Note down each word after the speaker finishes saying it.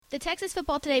The Texas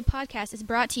Football Today podcast is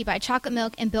brought to you by Chocolate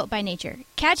Milk and Built by Nature.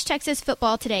 Catch Texas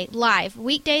Football Today live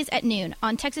weekdays at noon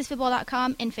on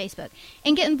TexasFootball.com and Facebook.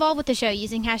 And get involved with the show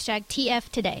using hashtag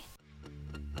TFToday.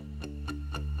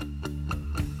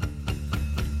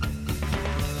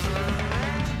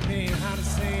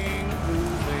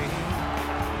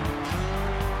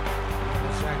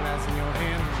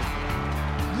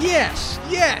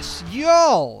 Yes,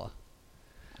 y'all.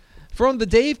 From the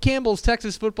Dave Campbell's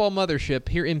Texas Football Mothership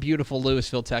here in beautiful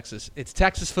Lewisville, Texas, it's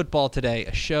Texas Football Today,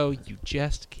 a show you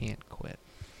just can't quit.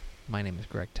 My name is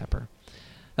Greg Tepper.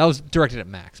 That was directed at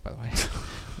Max, by the way.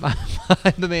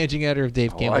 I'm the managing editor of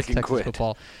Dave Campbell's Texas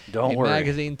Football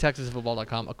magazine,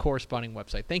 TexasFootball.com, a corresponding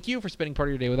website. Thank you for spending part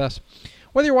of your day with us.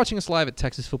 Whether you're watching us live at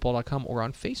TexasFootball.com or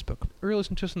on Facebook, or you're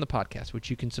listening to us on the podcast, which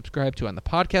you can subscribe to on the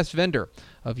podcast vendor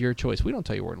of your choice. We don't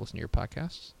tell you where to listen to your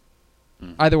podcasts.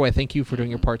 Either way, thank you for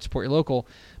doing your part to support your local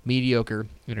mediocre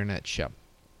internet show.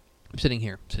 I'm sitting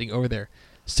over there,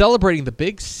 celebrating the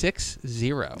big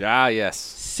 6-0. Ah, yes.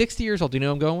 60 years old. Do you know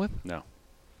who I'm going with? No.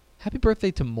 Happy birthday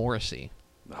to Morrissey.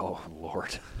 Oh,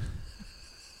 Lord.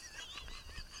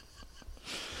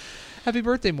 Happy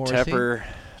birthday, Morrissey.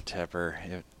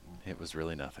 Tepper. It was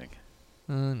really nothing.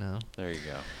 No. There you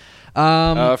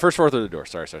go. First four through the door.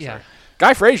 Sorry.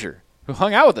 Guy Frazier, who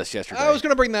hung out with us yesterday. I was going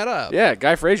to bring that up. Yeah,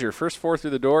 Guy Frazier, first four through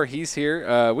the door. He's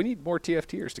here. We need more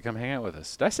TFTers to come hang out with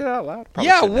us. Did I say that out loud?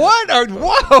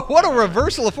 What a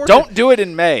reversal of fortune. Don't do it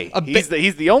in May. He's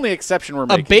the only exception we're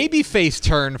making. A baby face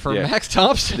turn for Max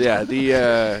Thompson. Yeah,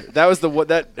 that was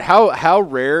how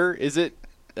rare is it?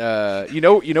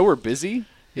 We're busy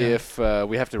if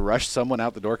we have to rush someone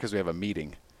out the door because we have a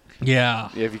meeting. Yeah.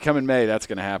 If you come in May, that's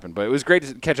going to happen. But it was great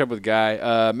to catch up with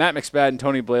Guy. Matt McSpadden,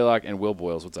 Tony Blaylock, and Will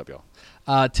Boyles. What's up, y'all?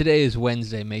 Today is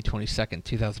Wednesday, May 22nd,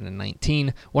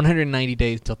 2019. 190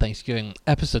 days till Thanksgiving.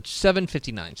 Episode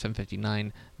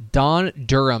 759. Don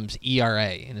Durham's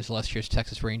ERA in his illustrious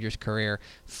Texas Rangers career.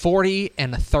 40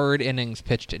 and a third innings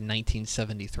pitched in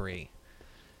 1973.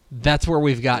 That's where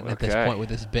we've gotten at this point with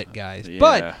this bit, guys. Yeah.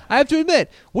 But I have to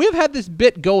admit, we've had this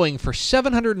bit going for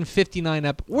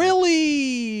 759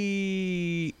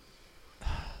 Really?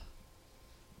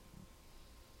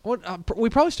 We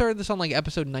probably started this on like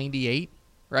episode 98,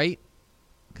 right?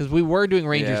 Because we were doing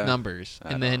Rangers numbers,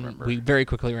 and then we very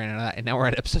quickly ran out of that, and now we're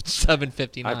at episode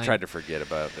 759. I've tried to forget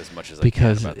about as much as I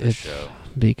can about this show.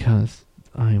 Because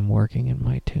I'm working in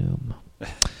my tomb.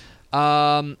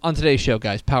 On today's show,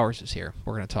 guys, Powers is here.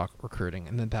 We're going to talk recruiting.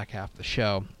 And then back half of the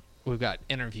show, we've got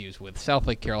interviews with South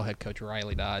Lake Carroll head coach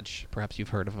Riley Dodge. Perhaps you've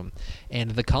heard of him.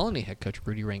 And the Colony head coach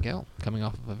Rudy Rangel, coming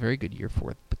off of a very good year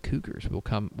for the Cougars.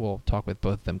 We'll talk with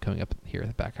both of them coming up here at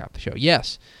the back half of the show.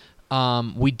 Yes,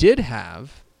 we did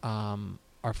have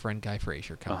our friend Guy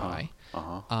Frazier come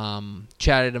by.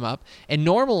 Chatted him up. And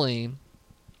normally,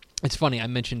 it's funny, I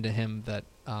mentioned to him that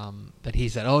he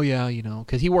said, oh, yeah,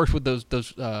 because he works with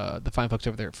the fine folks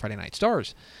over there at Friday Night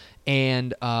Stars.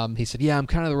 And he said, yeah, I'm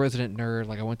kind of the resident nerd.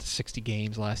 Like, I went to 60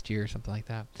 games last year or something like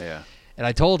that. Yeah. And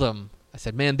I told him, I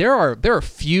said, man, there are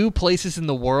few places in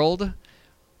the world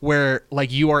where, like,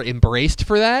 you are embraced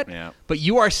for that, but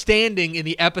you are standing in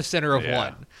the epicenter of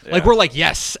one. Yeah. Like, we're like,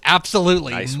 yes,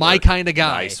 absolutely, nice my kind of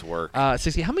guy. Nice work.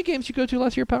 60, how many games did you go to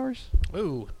last year, Powers?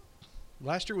 Ooh.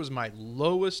 Last year was my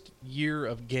lowest year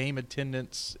of game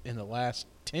attendance in the last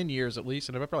 10 years at least,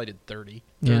 and I probably did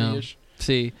 30-ish.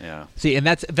 See, and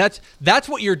that's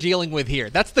what you're dealing with here.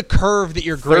 That's the curve that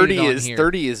you're graded on here.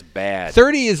 30 is bad.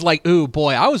 30 is like, ooh,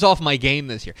 boy, I was off my game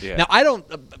this year. Yeah. Now I don't.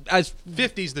 As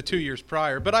 50's the 2 years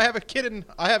prior, but I have a kid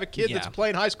that's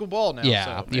playing high school ball now.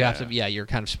 Yeah, so. you have to. Yeah, you're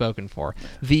kind of spoken for.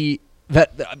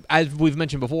 As we've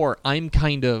mentioned before, I'm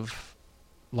kind of.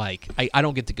 Like, I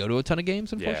don't get to go to a ton of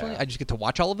games, unfortunately. I just get to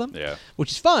watch all of them,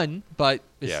 which is fun, but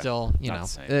it's still,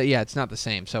 it's not the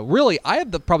same. So, really, I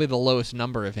have probably the lowest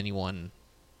number of anyone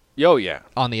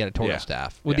on the editorial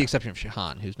staff, with the exception of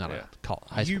Shahan, who's not a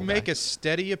high school You make guy. a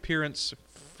steady appearance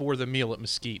for the meal at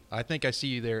Mesquite. I think I see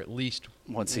you there at least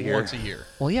once a year.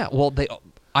 Well, yeah. Well, they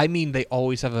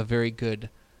always have a very good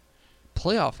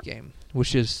playoff game,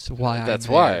 which is why That's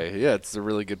why. Yeah, it's a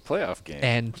really good playoff game.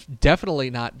 And definitely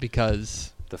not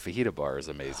because... The fajita bar is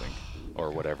amazing, or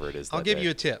whatever it is. I'll give you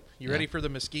a tip. You ready for the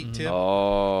Mesquite tip?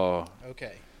 Oh.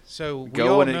 Okay. So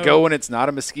go when it's not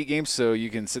a Mesquite game, so you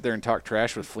can sit there and talk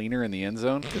trash with Fleener in the end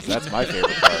zone, because that's my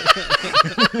favorite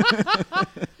part.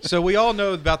 So we all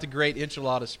know about the great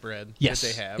enchilada spread that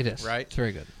they have. It is. Right? It's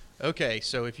very good. Okay,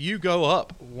 so if you go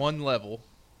up one level,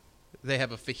 they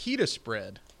have a fajita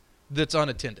spread that's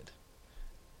unattended.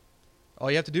 All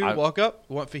you have to do is walk up,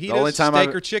 want fajitas,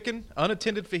 steak or chicken,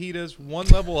 unattended fajitas, one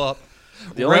level up.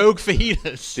 Rogue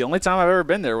fajitas. The only time I've ever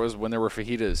been there was when there were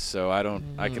fajitas, so I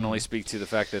can only speak to the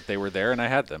fact that they were there and I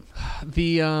had them.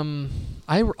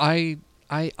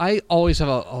 I always have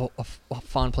a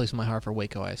fond place in my heart for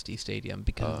Waco ISD Stadium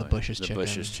because of the Bush's chicken.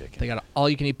 Bush's chicken. They got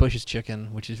all-you-can-eat Bush's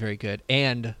chicken, which is very good,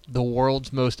 and the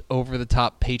world's most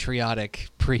over-the-top patriotic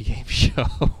pregame show.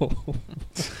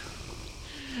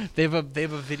 They have a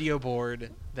video board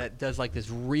that does like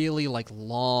this really like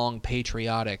long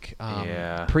patriotic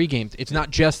pregame. It's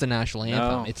not just the national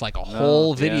anthem. It's like a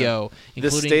whole video,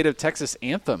 including the state of Texas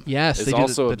anthem. Yes, is they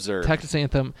also the observed. Texas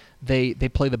anthem. They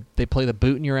play the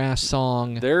boot in your ass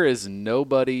song. There is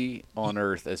nobody on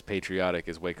earth as patriotic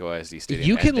as Waco ISD Stadium.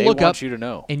 You can they look want up, you to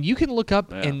know, and you can look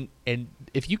up, and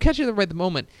if you catch it at the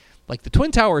moment. Like the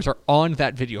Twin Towers are on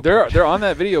that video board. They're on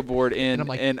that video board, and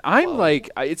I'm like,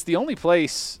 it's the only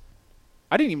place.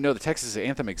 I didn't even know the Texas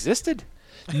anthem existed.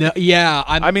 No, yeah,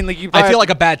 I mean, like I feel like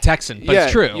a bad Texan, but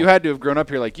it's true. You had to have grown up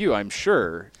here like you, I'm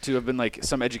sure, to have been like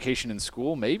some education in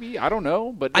school, maybe. I don't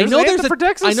know, but I know there's for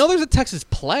Texas. I know there's a Texas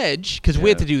pledge because we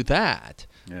had to do that,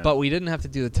 but we didn't have to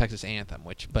do the Texas anthem,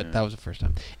 but that was the first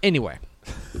time. Anyway,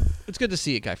 it's good to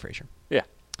see you, Guy Frazier. Yeah.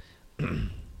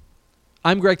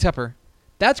 I'm Greg Tepper.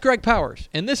 That's Greg Powers,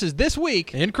 and this is This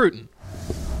Week in Cruton.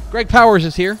 Greg Powers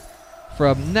is here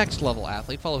from Next Level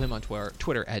Athlete. Follow him on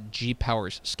Twitter at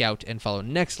GPowersScout, and follow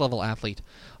Next Level Athlete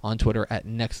on Twitter at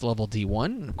NextLevelD1.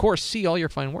 And of course, see all your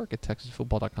fine work at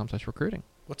TexasFootball.com/recruiting.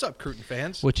 What's up, Cruton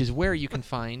fans? Which is where you can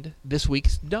find this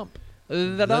week's dump.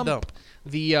 The dump.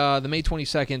 The May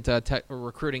 22nd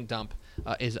recruiting dump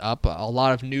is up. A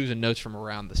lot of news and notes from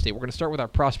around the state. We're going to start with our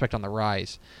prospect on the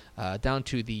rise, down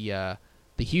to the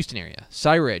Houston area.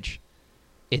 Cy Ridge.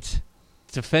 It's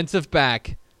defensive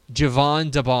back Javon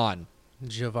DeBon.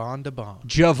 Javon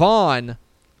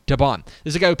DeBon.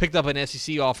 This is a guy who picked up an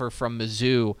SEC offer from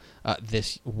Mizzou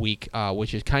this week,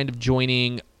 which is kind of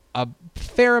joining a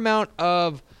fair amount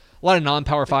of a lot of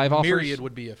non-Power 5 offers. Myriad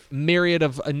would be a myriad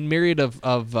of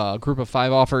group of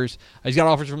 5 offers. He's got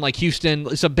offers from like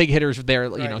Houston, some big hitters there.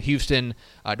 Right. You know, Houston,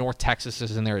 North Texas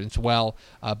is in there as well.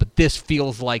 But this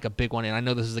feels like a big one, and I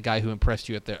know this is the guy who impressed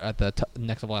you at the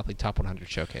Next Level Athlete Top 100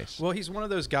 Showcase. Well, he's one of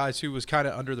those guys who was kind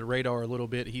of under the radar a little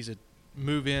bit. He's a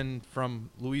move in from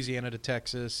Louisiana to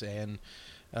Texas, and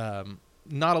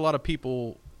not a lot of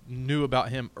people knew about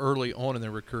him early on in the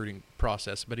recruiting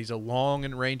process, but he's a long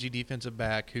and rangy defensive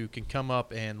back who can come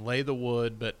up and lay the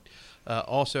wood, but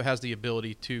also has the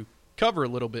ability to cover a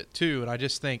little bit too. And I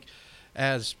just think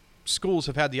as schools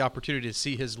have had the opportunity to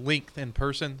see his length in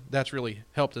person, that's really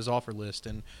helped his offer list.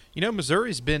 And, you know,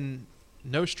 Missouri's been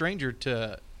no stranger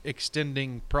to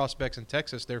extending prospects in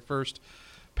Texas. Their first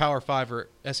Power 5 or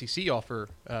SEC offer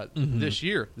this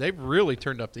year. They've really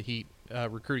turned up the heat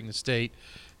recruiting the state,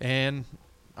 and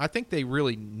I think they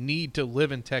really need to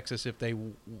live in Texas if they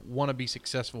want to be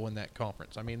successful in that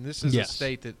conference. I mean, this is a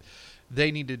state that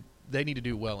they need to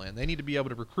do well in. They need to be able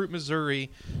to recruit Missouri,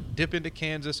 dip into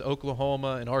Kansas,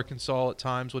 Oklahoma, and Arkansas at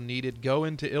times when needed, go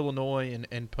into Illinois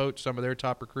and poach some of their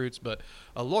top recruits. But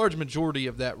a large majority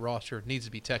of that roster needs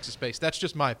to be Texas-based. That's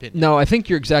just my opinion. No, I think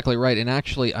you're exactly right. And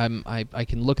actually, I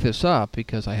can look this up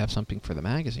because I have something for the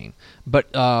magazine.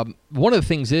 But one of the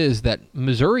things is that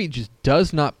Missouri just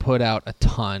does not put out a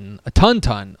ton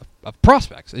of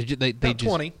prospects. They about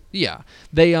 20. Yeah.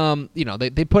 They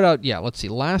put out, let's see,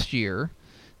 last year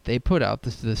they put out,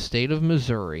 the state of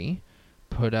Missouri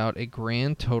put out a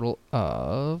grand total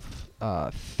of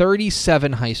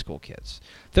 37 high school kids.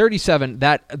 37,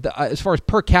 as far as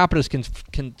per capita is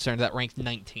concerned, that ranks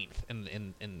 19th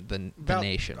in the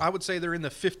nation. I would say they're in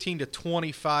the 15 to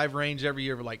 25 range every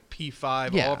year, like P5,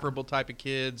 offerable type of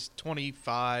kids. 20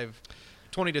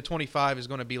 to 25 is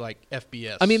going to be like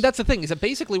FBS. I mean, that's the thing, is that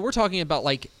basically we're talking about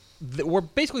like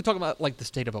the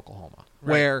state of Oklahoma,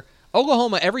 right, where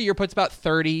Oklahoma every year puts about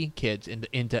 30 kids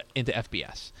into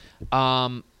FBS.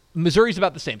 Missouri's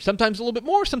about the same. Sometimes a little bit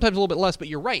more, sometimes a little bit less. But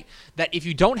you're right that if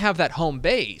you don't have that home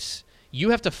base, you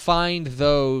have to find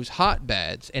those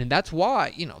hotbeds, and that's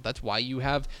why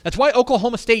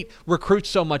Oklahoma State recruits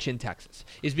so much in Texas,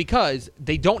 is because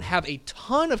they don't have a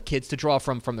ton of kids to draw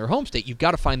from their home state. You've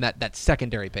got to find that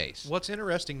secondary base. What's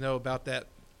interesting though about that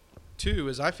too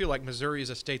is I feel like Missouri is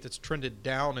a state that's trended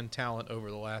down in talent over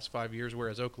the last 5 years,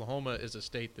 whereas Oklahoma is a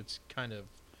state that's kind of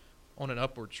on an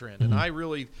upward trend. Mm-hmm. And I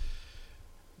really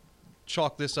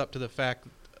chalk this up to the fact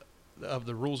of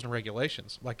the rules and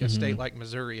regulations like a state like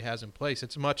Missouri has in place.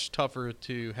 It's much tougher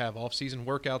to have off-season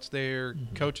workouts there.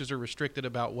 Mm-hmm. Coaches are restricted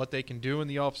about what they can do in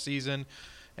the off-season.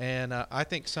 And I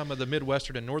think some of the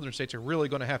Midwestern and Northern states are really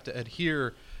going to have to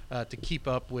adhere to keep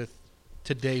up with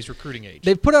today's recruiting age.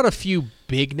 They've put out a few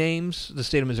big names. The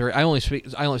state of Missouri. I only say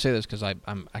this because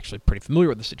I'm actually pretty familiar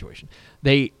with the situation.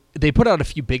 They put out a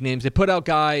few big names. They put out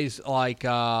guys like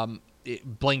Blaine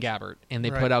Gabbert, and they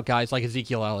put out guys like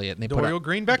Ezekiel Elliott, and they Dorial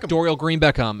Green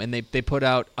Beckham, and they put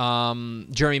out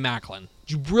Jeremy Macklin,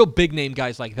 real big name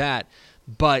guys like that.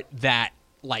 But that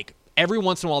like every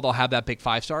once in a while they'll have that big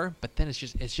 5-star, but then it's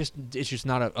just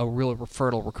not a real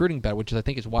fertile recruiting bed, which is I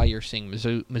think is why you're seeing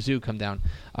Mizzou come down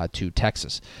to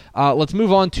Texas. Let's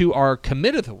move on to our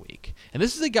commit of the week, and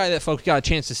this is a guy that folks got a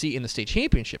chance to see in the state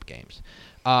championship games.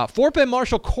 Fort Bend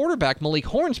Marshall quarterback Malik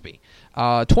Hornsby,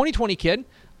 2020 kid,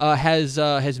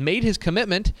 has made his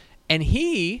commitment, and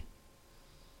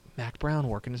Mac Brown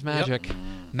working his magic. Yep.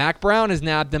 Mac Brown has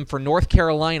nabbed them for North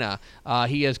Carolina.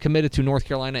 He has committed to North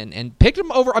Carolina and picked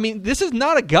him over. I mean, this is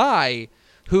not a guy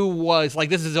who was like,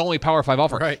 this is his only Power 5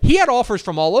 offer. Right. He had offers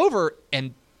from all over,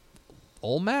 and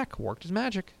old Mac worked his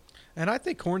magic. And I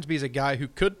think Hornsby is a guy who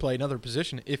could play another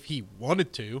position if he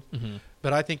wanted to,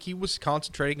 but I think he was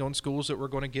concentrating on schools that were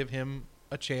going to give him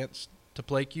a chance to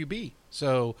play QB.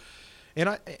 So,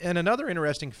 and another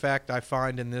interesting fact I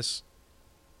find in this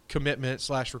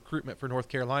commitment/recruitment for North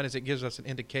Carolina is it gives us an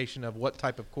indication of what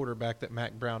type of quarterback that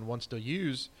Mac Brown wants to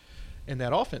use in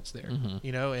that offense there.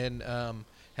 And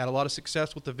had a lot of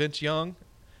success with the Vince Young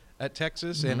at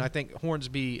Texas, and I think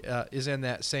Hornsby is in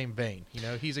that same vein.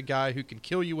 He's a guy who can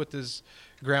kill you with his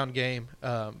ground game,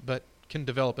 but can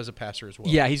develop as a passer as well.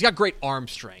 Yeah, he's got great arm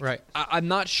strength. Right. I'm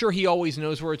not sure he always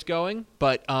knows where it's going,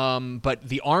 but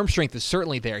the arm strength is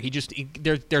certainly there.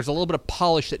 There's a little bit of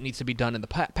polish that needs to be done in the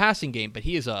passing game, but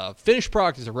he is a finished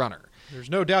product as a runner. There's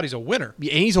no doubt he's a winner.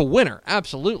 Yeah, and he's a winner,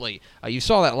 absolutely. You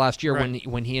saw that last year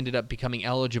when he ended up becoming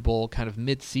eligible kind of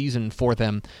mid-season for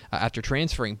them after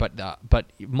transferring. But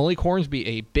Malik Hornsby,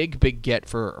 a big get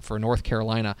for North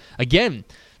Carolina. Again,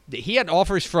 he had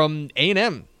offers from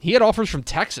A&M. He had offers from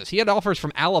Texas. He had offers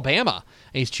from Alabama.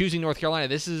 And he's choosing North Carolina.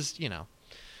 This is,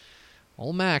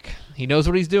 old Mac. He knows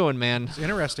what he's doing, man. It's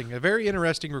interesting. A very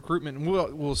interesting recruitment. And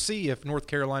we'll see if North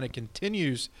Carolina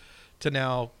continues to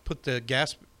now put the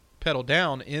gas pedal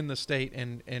down in the state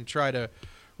and try to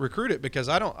recruit it, because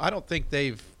I don't think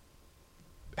they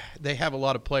have a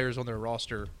lot of players on their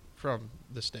roster from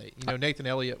the state. Nathan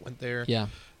Elliott went there. Yeah.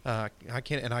 I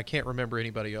can't remember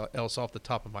anybody else off the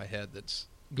top of my head that's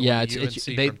going to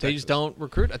UNC they just don't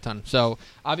recruit a ton. So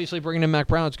obviously bringing in Mac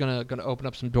Brown is going to open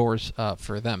up some doors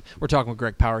for them. We're talking with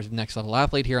Greg Powers, the Next Level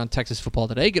Athlete, here on Texas Football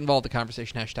Today. Get involved in the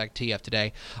conversation, #TF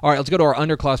Today. All right, let's go to our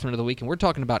underclassman of the week, and we're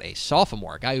talking about a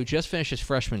sophomore, a guy who just finished his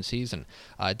freshman season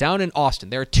down in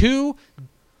Austin. There are two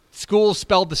schools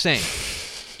spelled the same.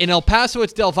 In El Paso,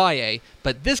 it's Del Valle,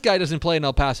 but this guy doesn't play in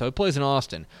El Paso. He plays in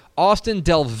Austin. Austin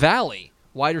Del Valle.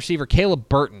 Wide receiver Caleb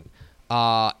Burton,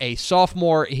 a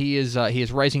sophomore. He is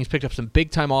rising. He's picked up some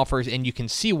big-time offers, and you can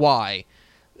see why.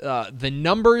 The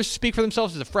numbers speak for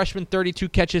themselves. As a freshman, 32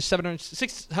 catches,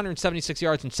 676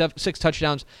 yards, and 6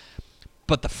 touchdowns.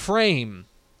 But the frame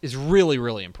is really,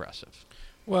 really impressive.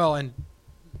 Well, and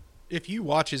if you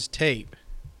watch his tape,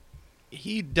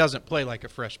 he doesn't play like a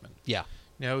freshman. Yeah.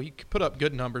 He put up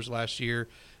good numbers last year.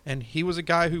 And he was a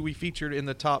guy who we featured in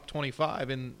the top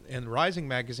 25 in Rising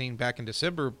Magazine back in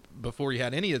December before he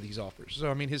had any of these offers.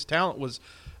 So, his talent was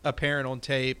apparent on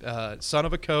tape. Son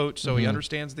of a coach, so he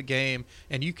understands the game.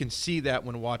 And you can see that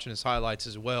when watching his highlights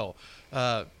as well.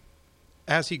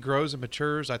 As he grows and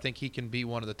matures, I think he can be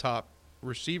one of the top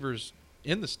receivers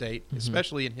in the state,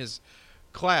 especially in his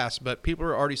class. But people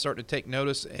are already starting to take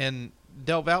notice. And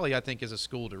Del Valle, I think, is a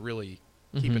school to really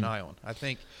keep an eye on. I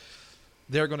think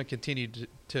they're going to continue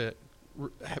to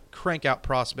crank out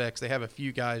prospects. They have a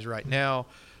few guys right now,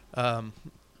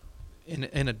 in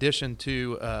addition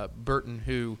to Burton,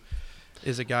 who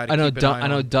is a guy to keep an eye on. I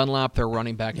know Dunlap, their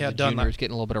running back, in the juniors,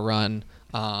 getting a little bit of run.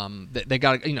 They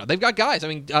got they've got guys.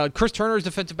 Chris Turner is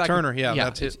defensive back. Turner,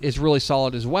 that's is really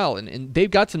solid as well, and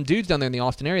they've got some dudes down there in the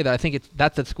Austin area that I think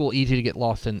that's at school easy to get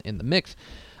lost in the mix.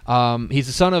 He's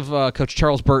the son of Coach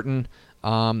Charles Burton.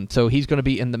 So he's going to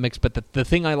be in the mix. But the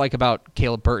thing I like about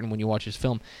Caleb Burton when you watch his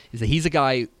film is that he's a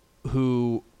guy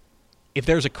who, if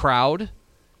there's a crowd,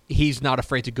 he's not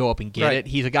afraid to go up and get it.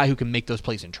 He's a guy who can make those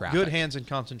plays in traffic. Good hands and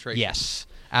concentration. Yes,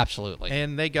 absolutely.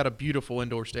 And they got a beautiful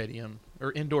indoor stadium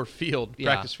or indoor field,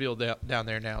 practice field down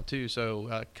there now too.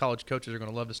 So college coaches are going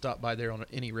to love to stop by there on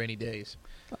any rainy days.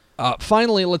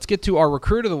 Finally, let's get to our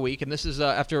recruit of the week, and this is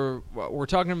after we've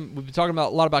been talking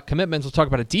about a lot about commitments. Let's talk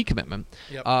about a decommitment.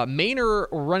 Yep. Manor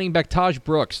running back Taj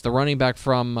Brooks, the running back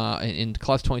from in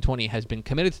class 2020, has been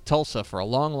committed to Tulsa for a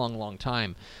long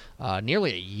time,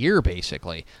 nearly a year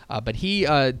basically. But he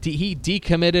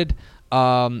decommitted.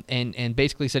 and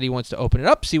basically said he wants to open it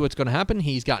up, see what's going to happen.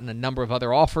 He's gotten a number of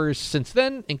other offers since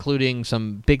then, including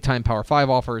some big-time Power 5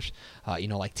 offers,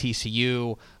 like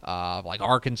TCU, like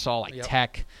Arkansas, like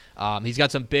Tech. He's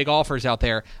got some big offers out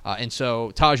there, and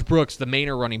so Taj Brooks, the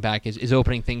Manor running back, is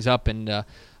opening things up, and a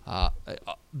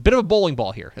bit of a bowling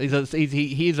ball here. He's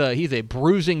a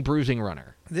bruising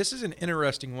runner. This is an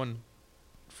interesting one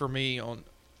for me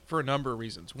for a number of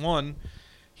reasons. One,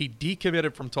 he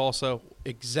decommitted from Tulsa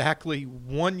exactly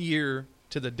 1 year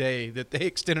to the day that they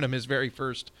extended him his very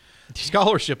first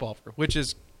scholarship offer, which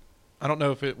is, I don't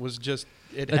know if it was just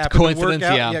happened to work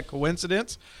out. Yeah,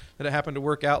 coincidence that it happened to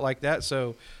work out like that.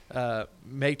 So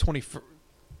May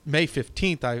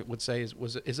 15th, I would say,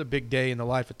 is a big day in the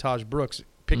life of Taj Brooks.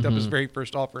 Picked up his very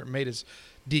first offer and made his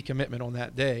decommitment on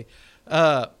that day.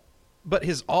 But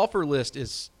his offer list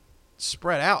is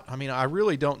spread out. I mean, I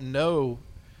really don't know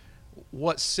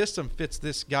what system fits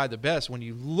this guy the best. When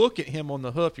you look at him on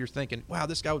the hoof, you're thinking, wow,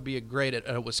 this guy would be a great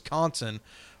at Wisconsin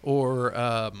or,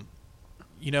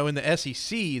 in the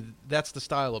SEC. That's the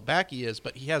style of back he is,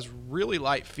 but he has really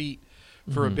light feet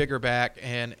for a bigger back.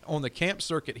 And on the camp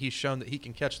circuit, he's shown that he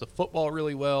can catch the football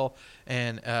really well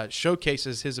and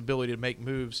showcases his ability to make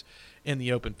moves in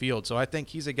the open field. So I think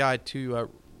he's a guy to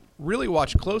really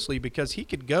watch closely, because he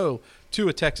could go to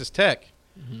a Texas Tech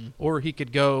or he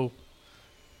could go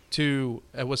to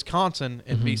Wisconsin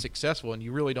and be successful, and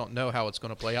you really don't know how it's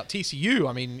going to play out. TCU,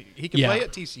 I mean, he can play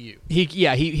at TCU.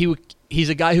 He's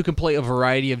a guy who can play a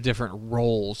variety of different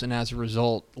roles, and as a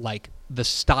result, like, the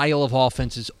style of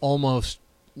offense is almost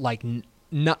like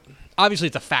not. Obviously,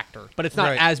 it's a factor, but it's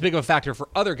not as big of a factor for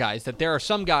other guys. That there are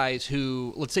some guys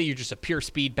who, let's say you're just a pure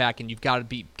speed back and you've got to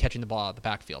be catching the ball out of the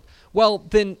backfield. Well,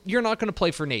 then you're not going to play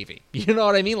for Navy. You know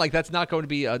what I mean? Like, that's not going to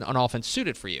be an offense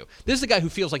suited for you. This is a guy who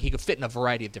feels like he could fit in a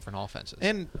variety of different offenses.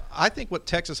 And I think what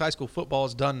Texas high school football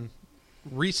has done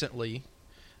recently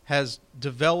has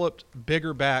developed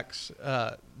bigger backs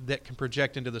that can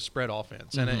project into the spread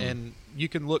offense. And you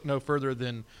can look no further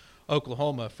than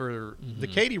Oklahoma for the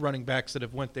Katy running backs that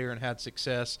have went there and had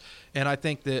success. And I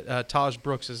think that Taj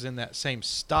Brooks is in that same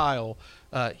style.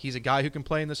 He's a guy who can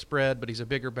play in the spread, but he's a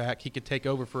bigger back. He could take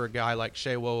over for a guy like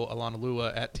Shewo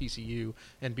Alanalua at TCU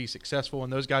and be successful,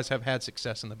 and those guys have had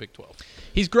success in the Big 12.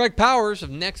 He's Greg Powers of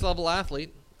Next Level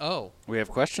Athlete. Oh. We have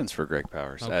questions for Greg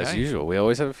Powers, as usual. We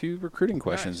always have a few recruiting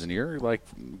questions, and you're like,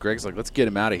 Greg's like, let's get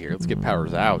him out of here. Let's get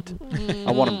Powers out.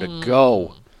 I want him to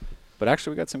go. But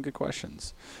actually, we got some good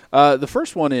questions. The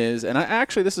first one is, and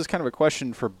this is kind of a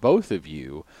question for both of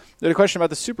you. There's a question about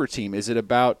the super team. Is it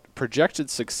about projected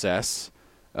success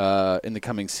in the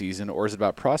coming season, or is it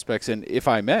about prospects? And if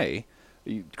I may,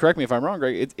 correct me if I'm wrong,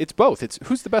 Greg, it's both. It's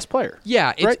who's the best player.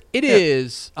 Yeah, right? It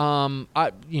is.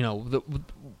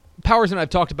 Powers and I have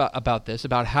talked about this,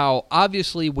 about how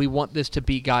obviously we want this to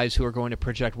be guys who are going to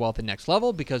project well at the next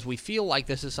level, because we feel like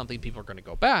this is something people are going to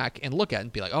go back and look at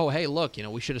and be like, oh, hey, look,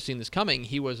 we should have seen this coming.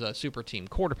 He was a super team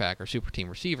quarterback or super team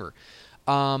receiver.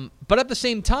 But at the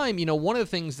same time, one of the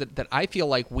things that I feel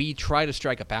like we try to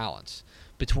strike a balance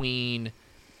between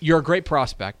you're a great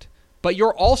prospect, but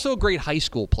you're also a great high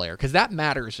school player, because that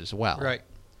matters as well. Right.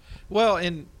 Well,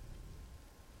 and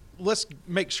let's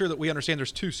make sure that we understand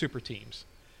there's two super teams.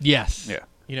 Yes.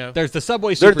 Yeah. There's the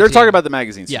Subway super They're team. talking about the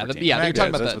magazine super team. They're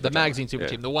talking about the magazine super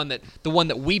team, the one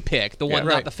that we pick, the one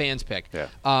not the fans pick. Yeah.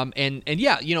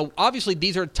 Obviously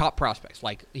these are top prospects.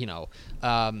 Like,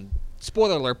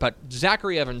 spoiler alert, but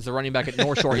Zachary Evans, the running back at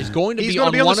North Shore, is going to be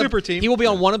on the super team. He will be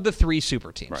on one of the three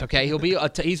super teams. Right. Okay, he'll be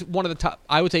he's one of the top.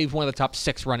 I would say he's one of the top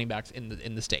 6 running backs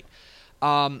in the state.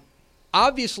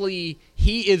 Obviously,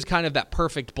 he is kind of that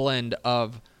perfect blend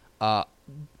of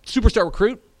superstar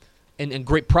recruit and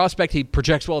great prospect. He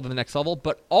projects well to the next level,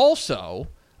 but also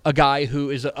a guy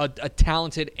who is a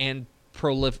talented and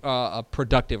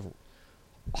productive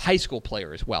high school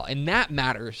player as well. And that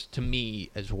matters to me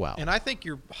as well. And I think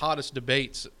your hottest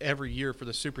debates every year for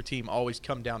the super team always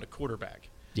come down to quarterback.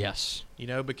 Yes.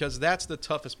 Because that's the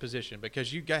toughest position,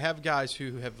 because you have guys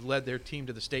who have led their team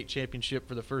to the state championship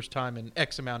for the first time in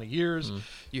X amount of years.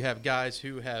 You have guys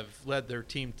who have led their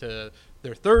team to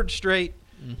their third straight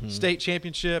state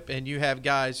championship, and you have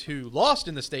guys who lost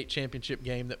in the state championship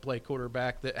game that play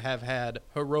quarterback that have had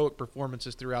heroic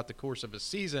performances throughout the course of a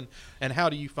season. And how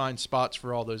do you find spots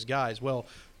for all those guys? Well,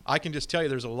 I can just tell you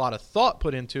there's a lot of thought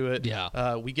put into it.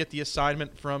 Yeah. We get the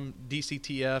assignment from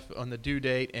DCTF on the due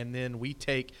date, and then we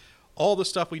take all the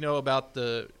stuff we know about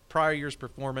the prior year's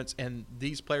performance and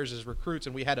these players as recruits,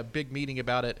 and we had a big meeting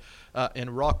about it in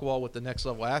Rockwall with the Next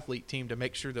Level Athlete team to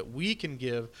make sure that we can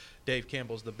give Dave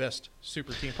Campbell's the best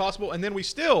super team possible. And then we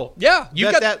still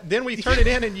then we turn it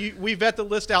in and we vet the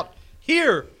list out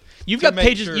here You've to got make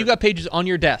pages. sure. You got pages on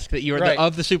your desk that you're Right.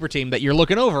 of the super team that you're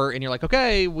looking over, and you're like,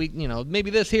 okay, maybe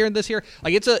this here and this here.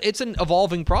 Like it's an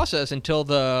evolving process until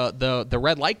the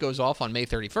red light goes off on May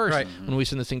 31st Right. when we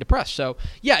send this thing to press. So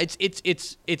yeah,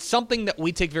 it's something that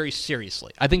we take very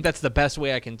seriously. I think that's the best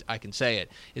way I can say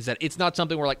it, is that it's not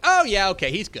something we're like, oh yeah,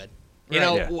 okay, he's good.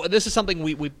 This is something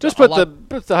we just put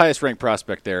the highest ranked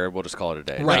prospect there. We'll just call it a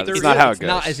day. Right. It's not how it goes.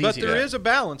 Not as easy. But there is a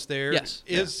balance there. Yes.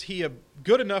 Is he a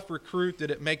good enough recruit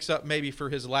that it makes up maybe for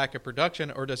his lack of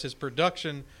production, or does his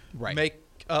production make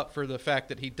up for the fact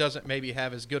that he doesn't maybe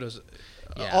have as good as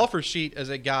offer sheet as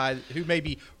a guy who may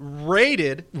be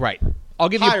rated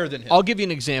higher than him? I'll give you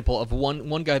an example of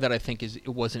one guy that I think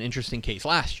was an interesting case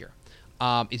last year.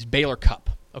 Is Baylor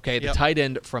Cupp, okay, the tight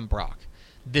end from Brock.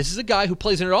 This is a guy who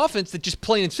plays in an offense that just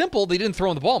plain and simple, they didn't throw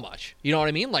him the ball much. You know what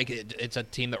I mean? Like, it's a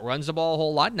team that runs the ball a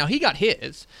whole lot. Now, he got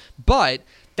his, but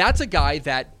that's a guy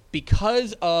that,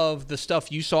 because of the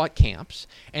stuff you saw at camps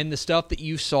and the stuff that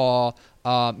you saw,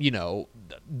 the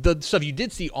stuff you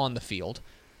did see on the field,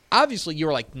 obviously you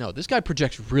were like, no, this guy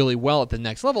projects really well at the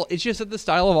next level. It's just that the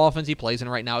style of offense he plays in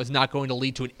right now is not going to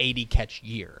lead to an 80-catch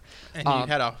year. And he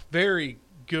had a very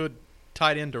good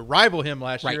tight end to rival him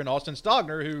last year in Austin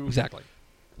Stogner, who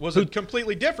was a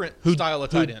completely different style of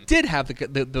tight end. Did have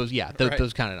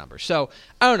those kind of numbers. So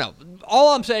I don't know.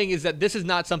 All I'm saying is that this is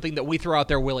not something that we throw out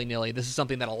there willy-nilly. This is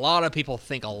something that a lot of people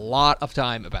think a lot of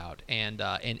time about, and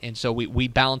so we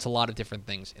balance a lot of different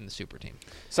things in the super team.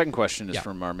 Second question is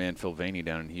from our man Phil Vaney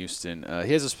down in Houston.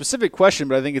 He has a specific question,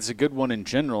 but I think it's a good one in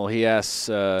general. He asks,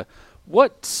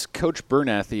 what's Coach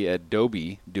Bernathy at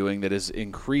Dobie doing that has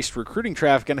increased recruiting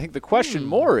traffic? And I think the question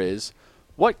more is,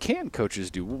 what can coaches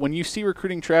do? When you see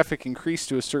recruiting traffic increase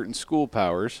to a certain school,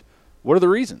 Powers, what are the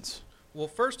reasons? Well,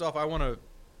 first off, I want to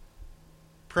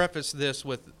preface this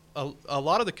with a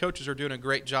lot of the coaches are doing a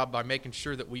great job by making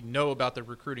sure that we know about the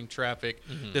recruiting traffic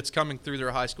that's coming through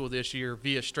their high school this year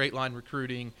via straight line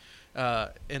recruiting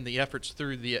and the efforts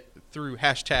through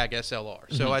hashtag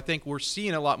SLR. So I think we're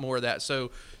seeing a lot more of that.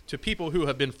 So to people who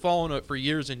have been following it for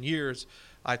years and years,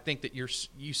 I think that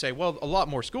you say, well, a lot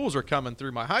more schools are coming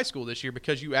through my high school this year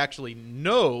because you actually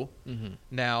know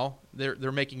now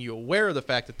they're making you aware of the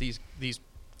fact that these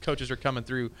coaches are coming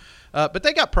through. But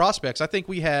they got prospects. I think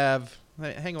we have.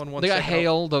 Hang on one second. They got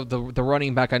Hale, the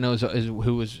running back I know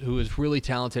who was really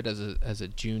talented as a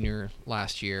junior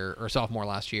last year or sophomore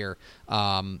last year.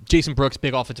 Jason Brooks,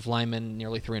 big offensive lineman,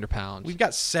 nearly 300 pounds. We've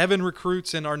got 7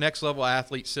 recruits in our next level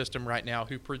athlete system right now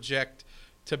who project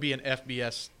to be an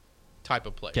FBS type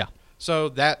of player. Yeah. So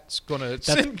that's going to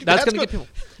get people.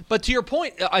 But to your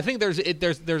point, I think there's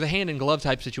a hand in glove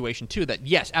type situation too. That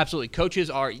yes, absolutely,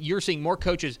 you're seeing more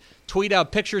coaches tweet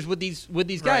out pictures with these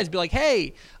guys, be like,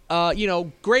 hey,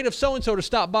 great of so and so to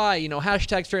stop by,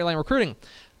 hashtag straight line recruiting.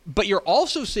 But you're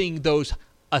also seeing those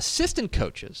assistant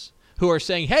coaches who are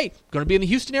saying, hey, going to be in the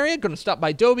Houston area, going to stop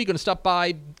by Dobie, going to stop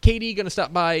by Katy, going to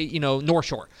stop by North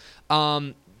Shore.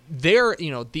 They're,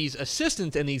 these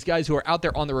assistants and these guys who are out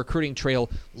there on the recruiting trail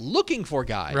looking for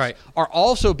guys are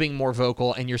also being more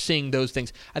vocal, and you're seeing those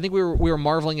things. I think we were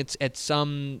marveling at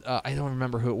some, I don't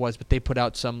remember who it was, but they put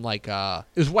out some it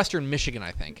was Western Michigan,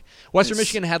 I think.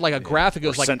 Michigan had like a graphic. It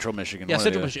was like Central Michigan. Yeah,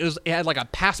 Central Michigan. It had like a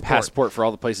passport for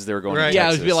all the places they were going. Right. To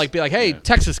Texas. It would be like, hey,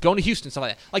 Texas, going to Houston, stuff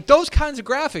like that. Like those kinds of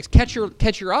graphics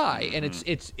catch your eye, and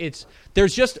it's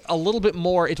there's just a little bit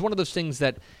more. It's one of those things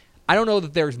that I don't know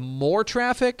that there's more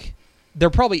traffic. There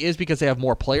probably is because they have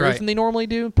more players than they normally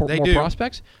do, more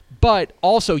prospects. But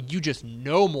also, you just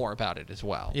know more about it as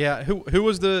well. Yeah. Who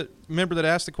was the member that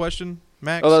asked the question,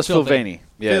 Max? Oh, that's Phil Vaney.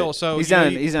 Yeah. Phil. So he's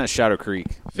down at Shadow Creek.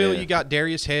 Phil, you got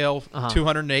Darius Hale,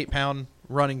 208-pound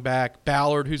running back.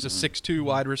 Ballard, who's a 6'2"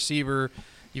 wide receiver.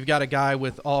 You've got a guy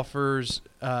with offers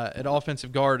at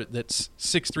offensive guard that's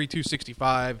 6'3",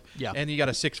 265. Yeah. And you got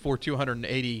a 6'4",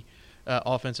 280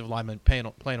 offensive lineman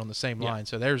playing on the same line.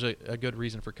 So there's a good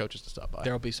reason for coaches to stop by.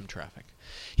 There will be some traffic.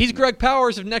 He's Greg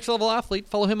Powers of Next Level Athlete.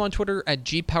 Follow him on Twitter at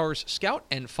GPowersScout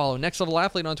and follow Next Level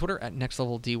Athlete on Twitter at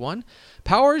NextLevelD1.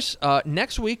 Powers,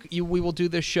 next week we will do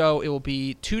this show. It will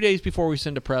be 2 days before we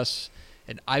send to press,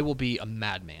 and I will be a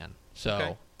madman.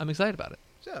 So I'm excited about it.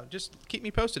 So just keep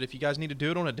me posted. If you guys need to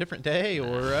do it on a different day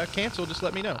or cancel, just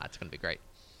let me know. It's going to be great.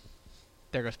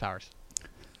 There goes Powers.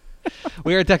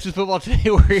 We are at Texas Football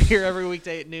Today. We're here every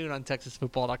weekday at noon on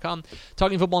TexasFootball.com,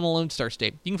 talking football in the Lone Star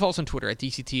State. You can follow us on Twitter at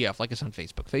DCTF, like us on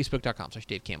Facebook,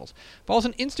 Facebook.com/Dave Campbells. Follow us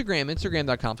on Instagram,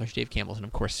 Instagram.com/Dave Campbells, and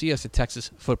of course, see us at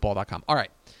TexasFootball.com. All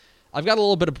right, I've got a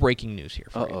little bit of breaking news here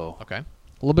for you. Okay, a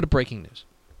little bit of breaking news.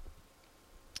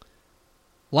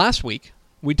 Last week,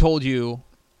 we told you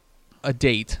a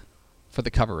date for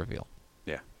the cover reveal.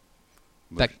 Yeah.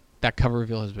 that cover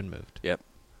reveal has been moved. Yep.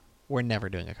 We're never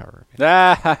doing a cover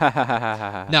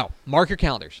reveal. No, mark your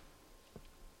calendars.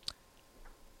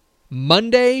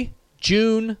 Monday,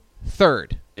 June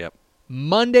 3rd. Yep.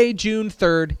 Monday, June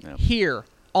 3rd, Yep. here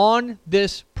on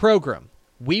this program,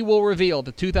 we will reveal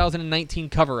the 2019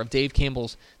 cover of Dave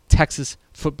Campbell's Texas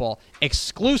Football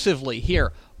exclusively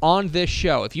here on this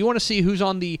show. If you want to see who's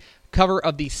on the cover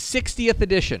of the 60th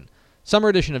edition, summer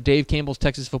edition of Dave Campbell's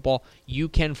Texas Football, you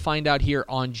can find out here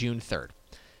on June 3rd.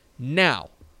 Now,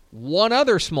 one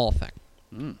other small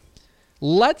thing.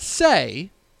 Let's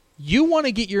say you want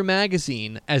to get your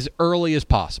magazine as early as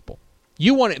possible.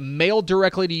 You want it mailed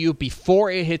directly to you before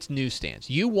it hits newsstands.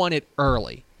 You want it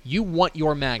early. You want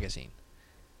your magazine.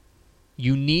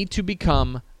 You need to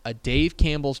become a Dave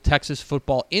Campbell's Texas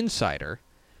Football Insider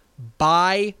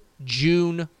by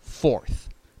June 4th.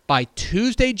 By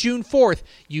Tuesday, June 4th,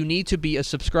 you need to be a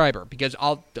subscriber because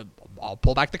I'll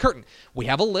pull back the curtain. We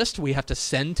have a list we have to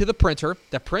send to the printer.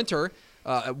 The printer,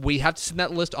 we have to send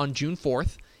that list on June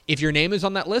 4th. If your name is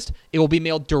on that list, it will be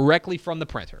mailed directly from the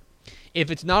printer. If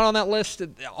it's not on that list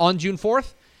on June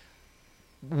 4th,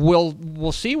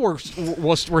 we'll see. We're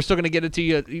still going to get it to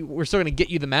you. We're still going to get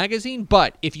you the magazine.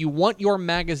 But if you want your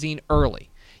magazine early,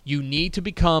 you need to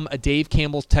become a Dave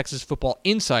Campbell's Texas Football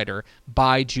Insider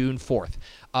by June 4th.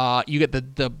 You get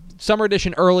the summer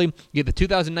edition early. You get the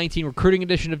 2019 recruiting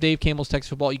edition of Dave Campbell's Texas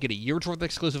Football. You get a year's worth of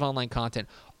exclusive online content,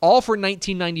 all for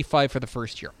 $19.95 for the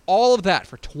first year. All of that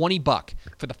for $20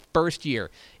 for the first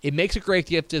year. It makes a great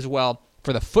gift as well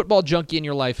for the football junkie in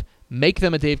your life. Make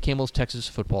them a Dave Campbell's Texas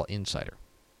Football Insider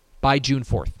by June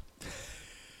 4th.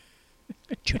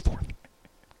 June 4th.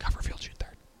 Cover reveal June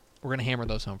 3rd. We're going to hammer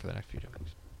those home for the next few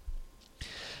weeks.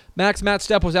 Matt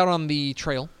Stepp was out on the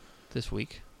trail this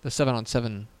week, the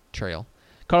 7-on-7 trail.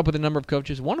 Caught up with a number of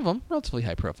coaches. One of them, relatively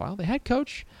high profile, the head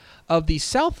coach of the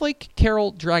Southlake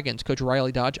Carroll Dragons, Coach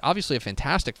Riley Dodge. Obviously a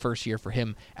fantastic first year for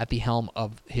him at the helm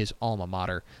of his alma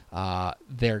mater.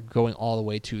 They're going all the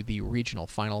way to the regional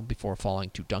final before falling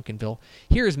to Duncanville.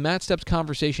 Here is Matt Stepp's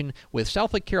conversation with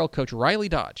Southlake Carroll coach Riley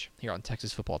Dodge here on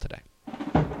Texas Football Today.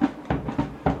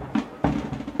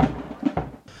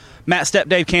 Matt Stepp,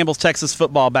 Dave Campbell's Texas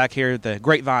Football back here at the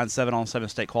Grapevine 7-on-7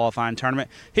 state qualifying tournament.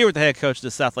 Here with the head coach of the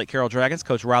Southlake Carroll Dragons,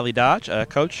 Coach Riley Dodge.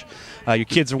 Coach, your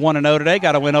kids are 1-0 today.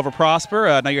 Got a win over Prosper.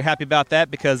 I know you're happy about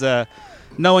that because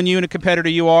knowing you and a competitor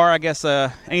you are, I guess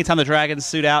anytime the Dragons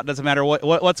suit out, doesn't matter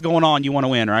what's going on, you want to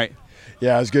win, right?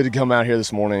 Yeah, it was good to come out here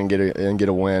this morning and get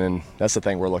a win, and that's the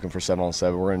thing we're looking for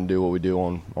 7-on-7. We're going to do what we do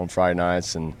on Friday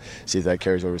nights and see if that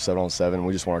carries over to 7-on-7.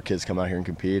 We just want our kids to come out here and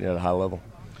compete at a high level.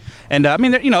 And I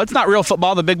mean, it's not real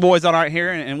football. The big boys aren't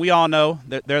here, and we all know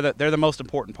that they're the most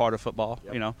important part of football.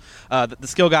 Yep. The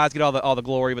skill guys get all the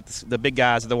glory, but the big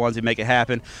guys are the ones who make it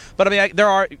happen. But I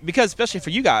mean, because especially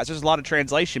for you guys, there's a lot of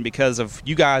translation because of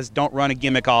you guys don't run a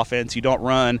gimmick offense. You don't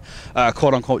run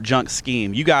quote unquote junk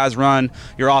scheme. You guys run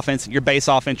your offense, your base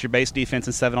defense,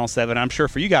 in 7-on-7. I'm sure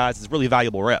for you guys, it's really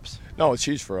valuable reps. No, it's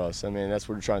huge for us. I mean, that's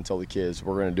what we're trying to tell the kids.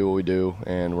 We're going to do what we do,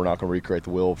 and we're not going to recreate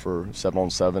the wheel for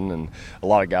 7-on-7. And a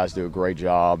lot of guys do a great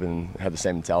job and have the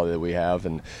same mentality that we have.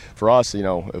 And for us,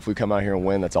 if we come out here and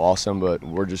win, that's awesome. But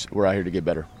we're out here to get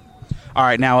better. All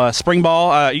right, now spring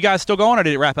ball. You guys still going, or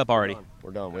did it wrap up already?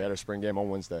 We're done. We had our spring game on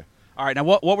Wednesday. All right, now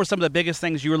what were some of the biggest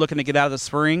things you were looking to get out of the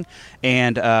spring,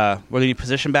 and were there any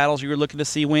position battles you were looking to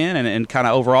see win, and kind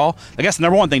of overall? I guess the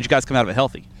number one thing is you guys come out of it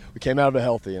healthy. We came out of it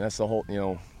healthy, and that's the whole,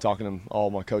 talking to all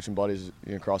my coaching buddies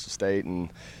across the state and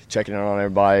checking in on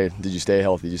everybody. Did you stay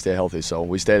healthy? Did you stay healthy? So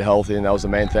we stayed healthy, and that was the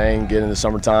main thing, get into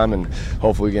summertime, and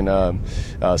hopefully we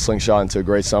can slingshot into a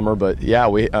great summer. But, yeah,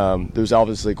 there's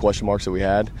obviously question marks that we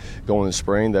had going in the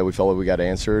spring that we felt like we got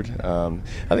answered. I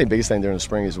think the biggest thing during the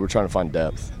spring is we're trying to find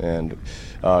depth. And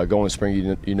going in the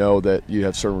spring, you know that you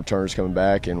have certain returners coming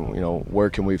back, and, where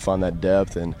can we find that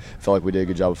depth? And I felt like we did a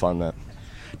good job of finding that.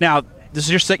 Now, this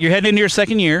is you're heading into your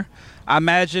second year. I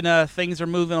imagine things are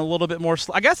moving a little bit more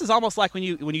slow. I guess it's almost like when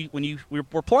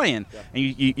we're playing,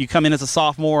 and you come in as a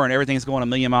sophomore and everything's going a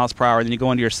million miles per hour. And then you go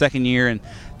into your second year and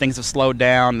things have slowed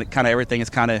down. And kind of everything is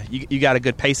you got a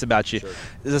good pace about you. Sure.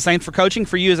 Is the same for coaching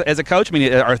for you as a coach? I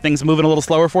mean, are things moving a little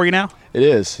slower for you now? It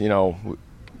is.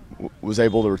 Was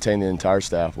able to retain the entire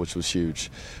staff, which was huge.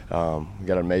 We got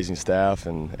an amazing staff,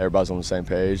 and everybody's on the same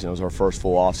page. And it was our first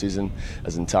full off season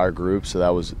as an entire group, so that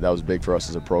was big for us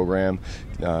as a program,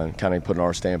 kind of putting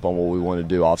our stamp on what we wanted to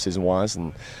do off season wise.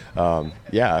 And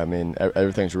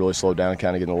everything's really slowed down,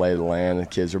 kind of getting the lay of the land. The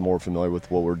kids are more familiar with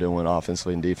what we're doing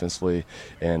offensively and defensively,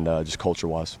 and just culture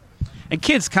wise. And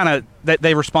kids kind of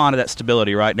they respond to that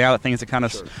stability, right? Now that things are kind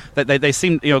of that they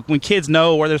seem, when kids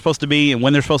know where they're supposed to be and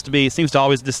when they're supposed to be, it seems to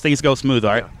always just things go smooth,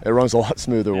 right? Yeah. It runs a lot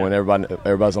smoother when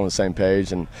everybody's on the same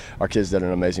page, and our kids did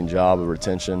an amazing job of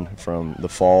retention from the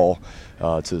fall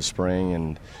to the spring,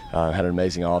 and had an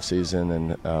amazing off season,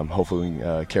 and hopefully we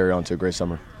can carry on to a great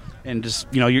summer. And just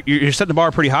you're setting the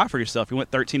bar pretty high for yourself. You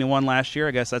went 13-1 last year.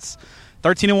 I guess that's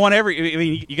 13-1 every. I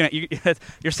mean,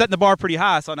 you're setting the bar pretty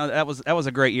high. So no, that was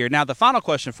a great year. Now the final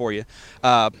question for you.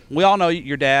 We all know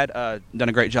your dad done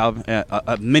a great job.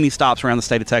 Many stops around the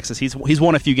state of Texas. He's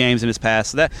won a few games in his past.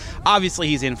 So that obviously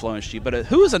he's influenced you. But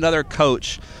who is another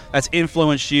coach that's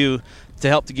influenced you to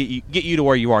help to get you to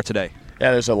where you are today?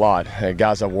 Yeah, there's a lot.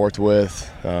 Guys I've worked with,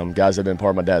 guys that have been part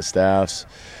of my dad's staffs.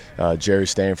 Jerry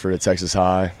Stanford at Texas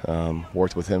High,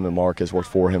 worked with him and Marcus, worked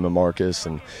for him and Marcus,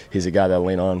 and he's a guy that I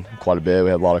lean on quite a bit. We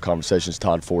had a lot of conversations.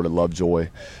 Todd Ford at Lovejoy,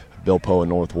 Bill Poe at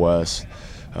Northwest,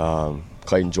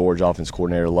 Clayton George, offense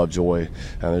coordinator at Lovejoy,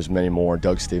 and there's many more.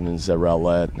 Doug Stevens at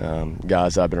Rowlett,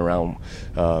 guys that I've been around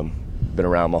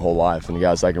my whole life, and the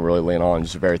guys I can really lean on.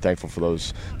 Just very thankful for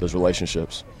those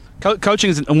relationships. Coaching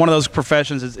is one of those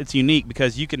professions. It's unique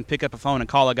because you can pick up a phone and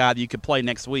call a guy that you could play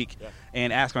next week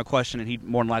and ask him a question, and he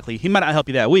more than likely he might not help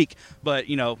you that week, but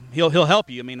he'll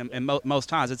help you. I mean, and most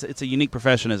times it's a unique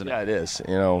profession, isn't it? Yeah, it is.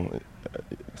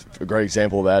 A great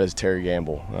example of that is Terry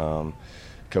Gamble.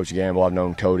 Coach Gamble, I've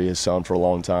known Cody, his son, for a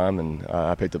long time, and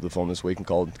I picked up the phone this week and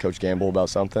called Coach Gamble about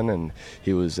something, and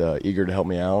he was eager to help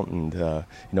me out. And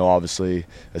obviously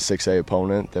a 6A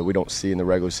opponent that we don't see in the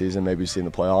regular season, maybe we see in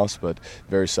the playoffs, but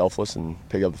very selfless, and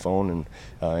pick up the phone and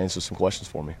answer some questions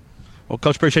for me. Well,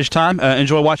 Coach, appreciate your time.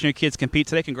 Enjoy watching your kids compete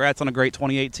today. Congrats on a great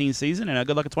 2018 season, and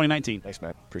good luck in 2019. Thanks,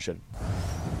 Matt. Appreciate it.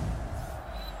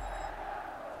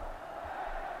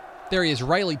 There he is,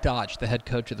 Riley Dodge, the head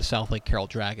coach of the Southlake Carroll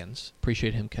Dragons.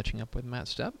 Appreciate him catching up with Matt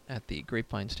Stepp at the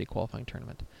Grapevine State Qualifying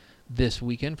Tournament this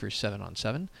weekend for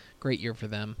 7-on-7. Great year for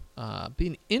them. Be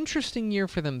an interesting year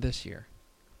for them this year.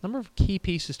 Number of key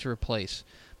pieces to replace,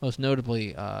 most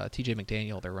notably TJ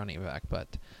McDaniel, their running back, but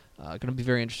going to be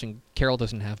very interesting. Carroll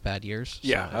doesn't have bad years.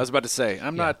 Yeah, I was about to say,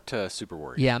 I'm not super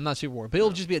worried. Yeah, I'm not super worried, but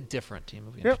it'll just be a different team.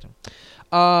 It'll be interesting.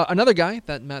 Another guy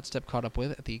that Matt Stepp caught up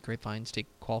with at the Grapevine State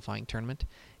Qualifying Tournament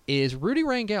is Rudy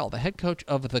Rangel, the head coach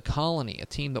of the Colony, a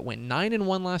team that went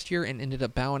 9-1 last year and ended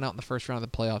up bowing out in the first round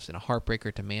of the playoffs in a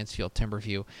heartbreaker to Mansfield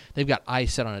Timberview. They've got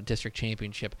eyes set on a district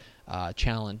championship,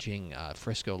 challenging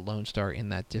Frisco Lone Star in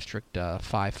that District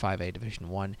 5A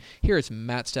Division I. Here is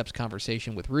Matt Stepp's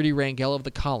conversation with Rudy Rangel of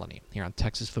the Colony here on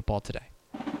Texas Football Today.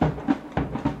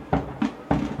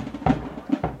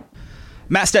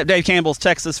 Matt Stepp, Dave Campbell's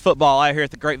Texas Football out here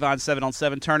at the Grapevine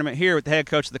 7-on-7 tournament here with the head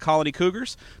coach of the Colony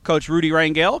Cougars, Coach Rudy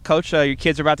Rangel. Coach, your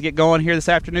kids are about to get going here this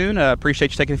afternoon.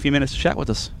 Appreciate you taking a few minutes to chat with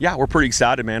us. Yeah, we're pretty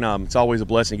excited, man. It's always a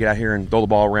blessing to get out here and throw the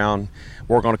ball around,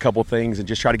 work on a couple of things, and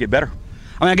just try to get better.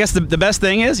 I mean, I guess the best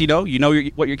thing is,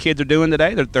 what your kids are doing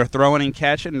today. They're throwing and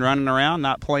catching and running around,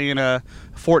 not playing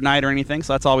Fortnite or anything,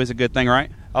 so that's always a good thing,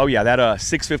 right? Oh, yeah, that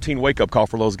 6:15 wake-up call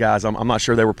for those guys, I'm not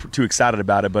sure they were too excited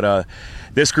about it, but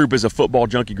this group is a football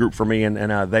junkie group for me, and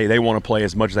they want to play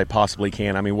as much as they possibly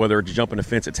can. I mean, whether it's jumping the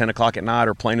fence at 10 o'clock at night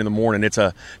or playing in the morning, it's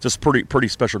just pretty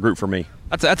special group for me.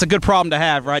 That's a good problem to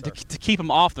have, right, to keep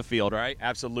them off the field, right?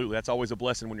 Absolutely. That's always a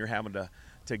blessing when you're having to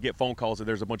get phone calls that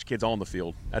there's a bunch of kids on the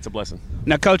field. That's a blessing.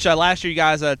 Now, Coach, last year you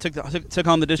guys took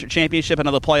home the district championship. I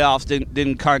know the playoffs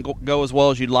didn't kind of go as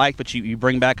well as you'd like, but you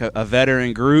bring back a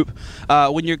veteran group.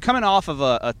 When you're coming off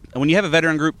of when you have a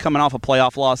veteran group coming off a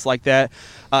playoff loss like that,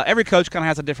 every coach kind of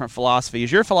has a different philosophy.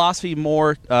 Is your philosophy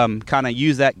more kind of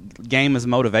use that game as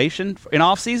motivation in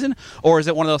off season, or is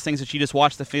it one of those things that you just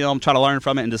watch the film, try to learn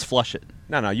from it, and just flush it?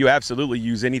 No, you absolutely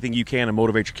use anything you can to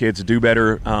motivate your kids to do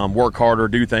better, work harder,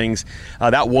 do things.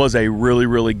 That was a really,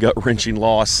 really gut-wrenching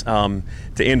loss to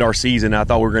end our season. I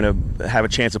thought we were going to have a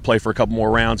chance to play for a couple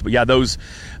more rounds. But, yeah,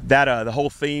 the whole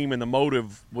theme and the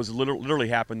motive was literally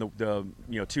happened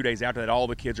 2 days after that. All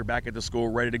the kids are back at the school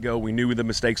ready to go. We knew the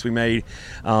mistakes we made.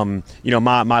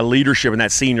 My leadership in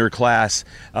that senior class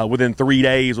within 3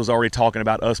 days was already talking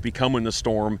about us becoming the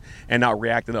storm and not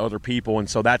reacting to other people. And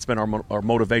so that's been our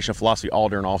motivation philosophy all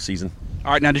during off season.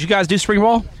 All right, now did you guys do spring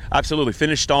ball? Absolutely.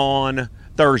 Finished on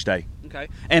Thursday. Okay.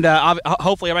 And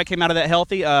hopefully everybody came out of that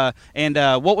healthy. And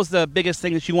what was the biggest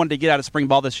thing that you wanted to get out of spring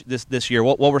ball this year?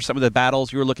 What were some of the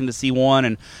battles you were looking to see won,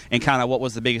 and kind of what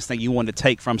was the biggest thing you wanted to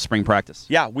take from spring practice?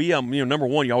 Yeah, we number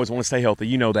one, you always want to stay healthy.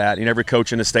 You know that, and every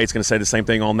coach in the state's going to say the same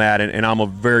thing on that. And I'm a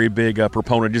very big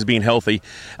proponent of just being healthy.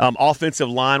 Offensive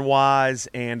line wise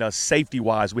and safety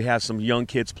wise, we have some young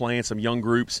kids playing, some young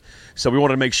groups. So we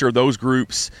wanted to make sure those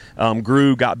groups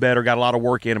grew, got better, got a lot of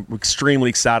work in. I'm extremely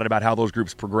excited about how those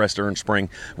groups progressed during spring.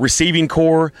 Receiving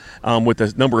core, with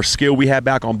the number of skill we had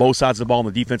back on both sides of the ball on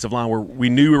the defensive line, where we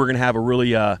knew we were going to have a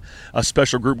really a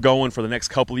special group going for the next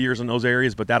couple of years in those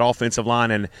areas. But that offensive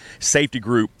line and safety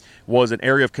group was an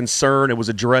area of concern. It was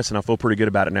addressed, and I feel pretty good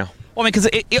about it now. Well, I mean, because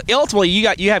ultimately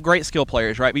you have great skill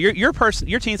players, right? But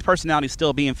your team's personality is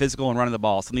still being physical and running the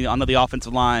ball. So I know the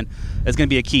offensive line is going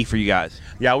to be a key for you guys.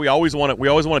 Yeah, we always want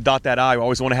to dot that I. We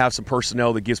always want to have some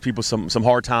personnel that gives people some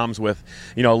hard times with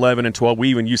 11 and 12. We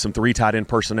even use some 3 tight end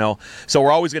personnel. So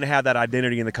we're always going to have that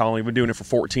identity in the Colony. We've been doing it for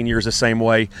 14 years the same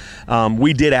way.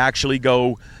 We did actually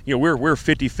go. We're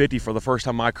 50-50 for the first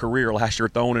time in my career last year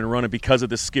throwing and running because of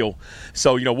this skill.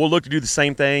 So we'll look to do the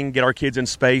same thing, get our kids in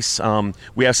space.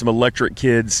 We have some electric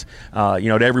kids,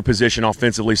 at every position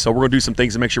offensively. So we're going to do some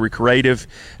things to make sure we're creative,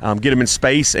 get them in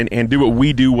space, and do what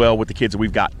we do well with the kids that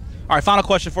we've got. All right, final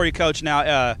question for you, Coach.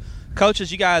 Now,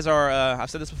 coaches, you guys are, I've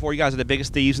said this before, you guys are the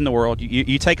biggest thieves in the world.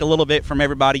 You take a little bit from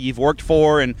everybody you've worked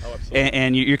for, and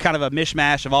you're kind of a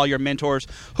mishmash of all your mentors.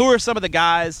 Who are some of the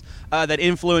guys that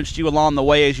influenced you along the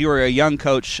way as you were a young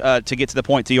coach to get to the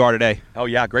point that you are today? Oh,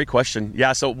 yeah, great question.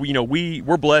 Yeah, so,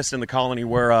 we're blessed in the Colony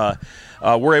where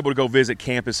we're able to go visit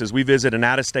campuses. We visit an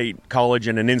out-of-state college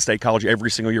and an in-state college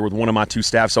every single year with one of my 2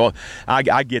 staff. So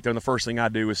I get there, and the first thing I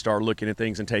do is start looking at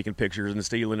things and taking pictures and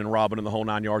stealing and robbing and the whole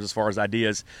 9 yards as far as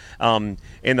ideas.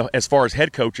 As far as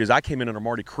head coaches, I came in under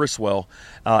Marty Criswell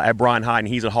at Bryan High, and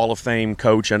he's a Hall of Fame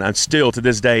coach, and still to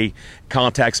this day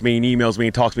contacts me and emails me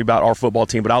and talks to me about our football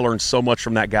team. But I learned so much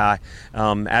from that guy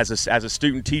as a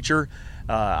student teacher.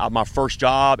 My first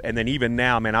job, and then even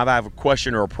now, man, if I have a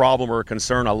question or a problem or a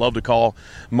concern, I love to call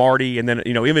Marty. And then,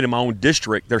 even in my own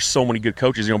district, there's so many good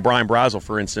coaches. Brian Brazel,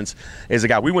 for instance, is a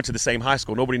guy. We went to the same high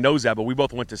school. Nobody knows that, but we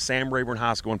both went to Sam Rayburn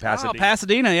High School in Pasadena. Oh,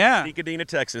 Pasadena, yeah. Pasadena,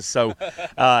 Texas. So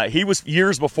he was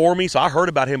years before me, so I heard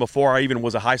about him before I even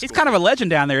was a high school. He's kind of a legend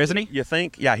down there, isn't he? You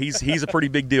think? Yeah, he's a pretty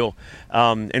big deal.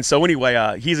 And so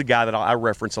anyway, he's a guy that I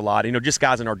reference a lot. Just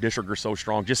guys in our district are so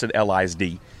strong, just at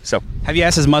LISD. So have you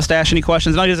asked his mustache any questions?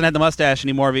 No, he doesn't have the mustache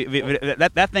anymore.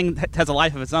 That thing has a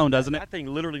life of its own, doesn't it? That thing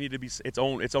literally needs to be its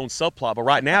own subplot. But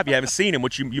right now, if you haven't seen him,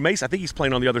 which you may, I think he's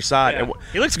playing on the other side. Yeah.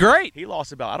 He looks great. He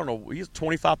lost about, I don't know, he's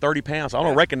 25, 30 pounds. I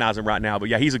don't recognize him right now, but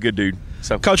yeah, he's a good dude.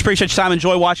 So, Coach, appreciate your time.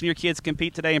 Enjoy watching your kids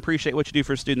compete today, and appreciate what you do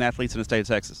for student athletes in the state of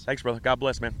Texas. Thanks, brother. God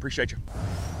bless, man. Appreciate you.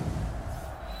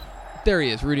 There he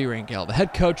is, Rudy Rangel, the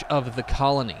head coach of the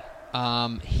Colony.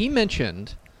 He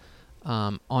mentioned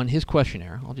on his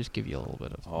questionnaire, I'll just give you a little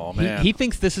bit of. Oh, man. He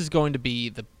thinks this is going to be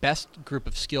the best group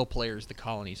of skill players the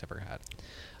Colony's ever had.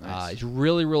 Nice. He's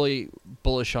really, really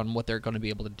bullish on what they're going to be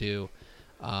able to do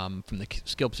from the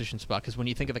skill position spot. Because when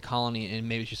you think of the Colony, and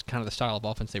maybe it's just kind of the style of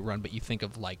offense they run, but you think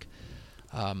of like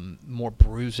more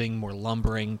bruising, more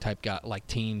lumbering type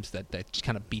teams that just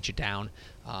kind of beat you down.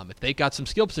 If they got some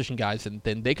skill position guys,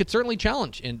 then they could certainly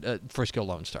challenge in Frisco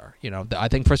Lone Star. I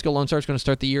think Frisco Lone Star is going to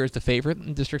start the year as the favorite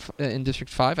in District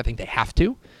 5. I think they have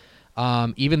to,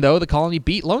 even though the Colony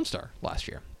beat Lone Star last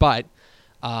year. But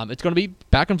it's going to be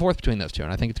back and forth between those two,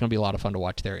 and I think it's going to be a lot of fun to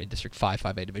watch there in District 5,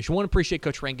 5A Division 1. Appreciate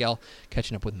Coach Rangel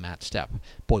catching up with Matt Stepp.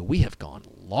 Boy, we have gone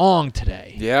long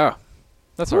today. Yeah.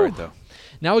 That's all right, though.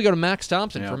 Now we go to Max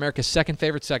Thompson for America's second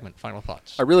favorite segment. Final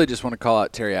thoughts. I really just want to call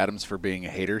out Terry Adams for being a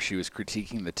hater. She was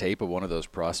critiquing the tape of one of those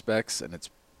prospects, and it's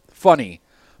funny,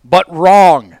 but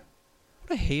wrong.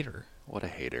 What a hater. What a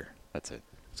hater. That's it.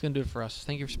 That's going to do it for us.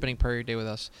 Thank you for spending part of your day with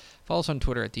us. Follow us on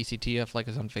Twitter at DCTF. Like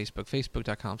us on Facebook,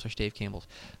 facebook.com/Dave Campbell.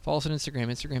 Follow us on Instagram,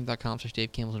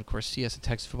 instagram.com/Dave Campbell. And, of course, see us at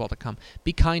TexasFootball.com.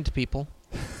 Be kind to people.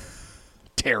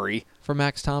 Terry. For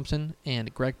Max Thompson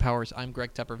and Greg Powers, I'm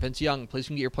Greg Tepper. Vince Young, please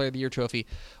come get your Player of the Year trophy.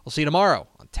 We'll see you tomorrow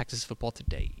on Texas Football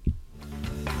Today.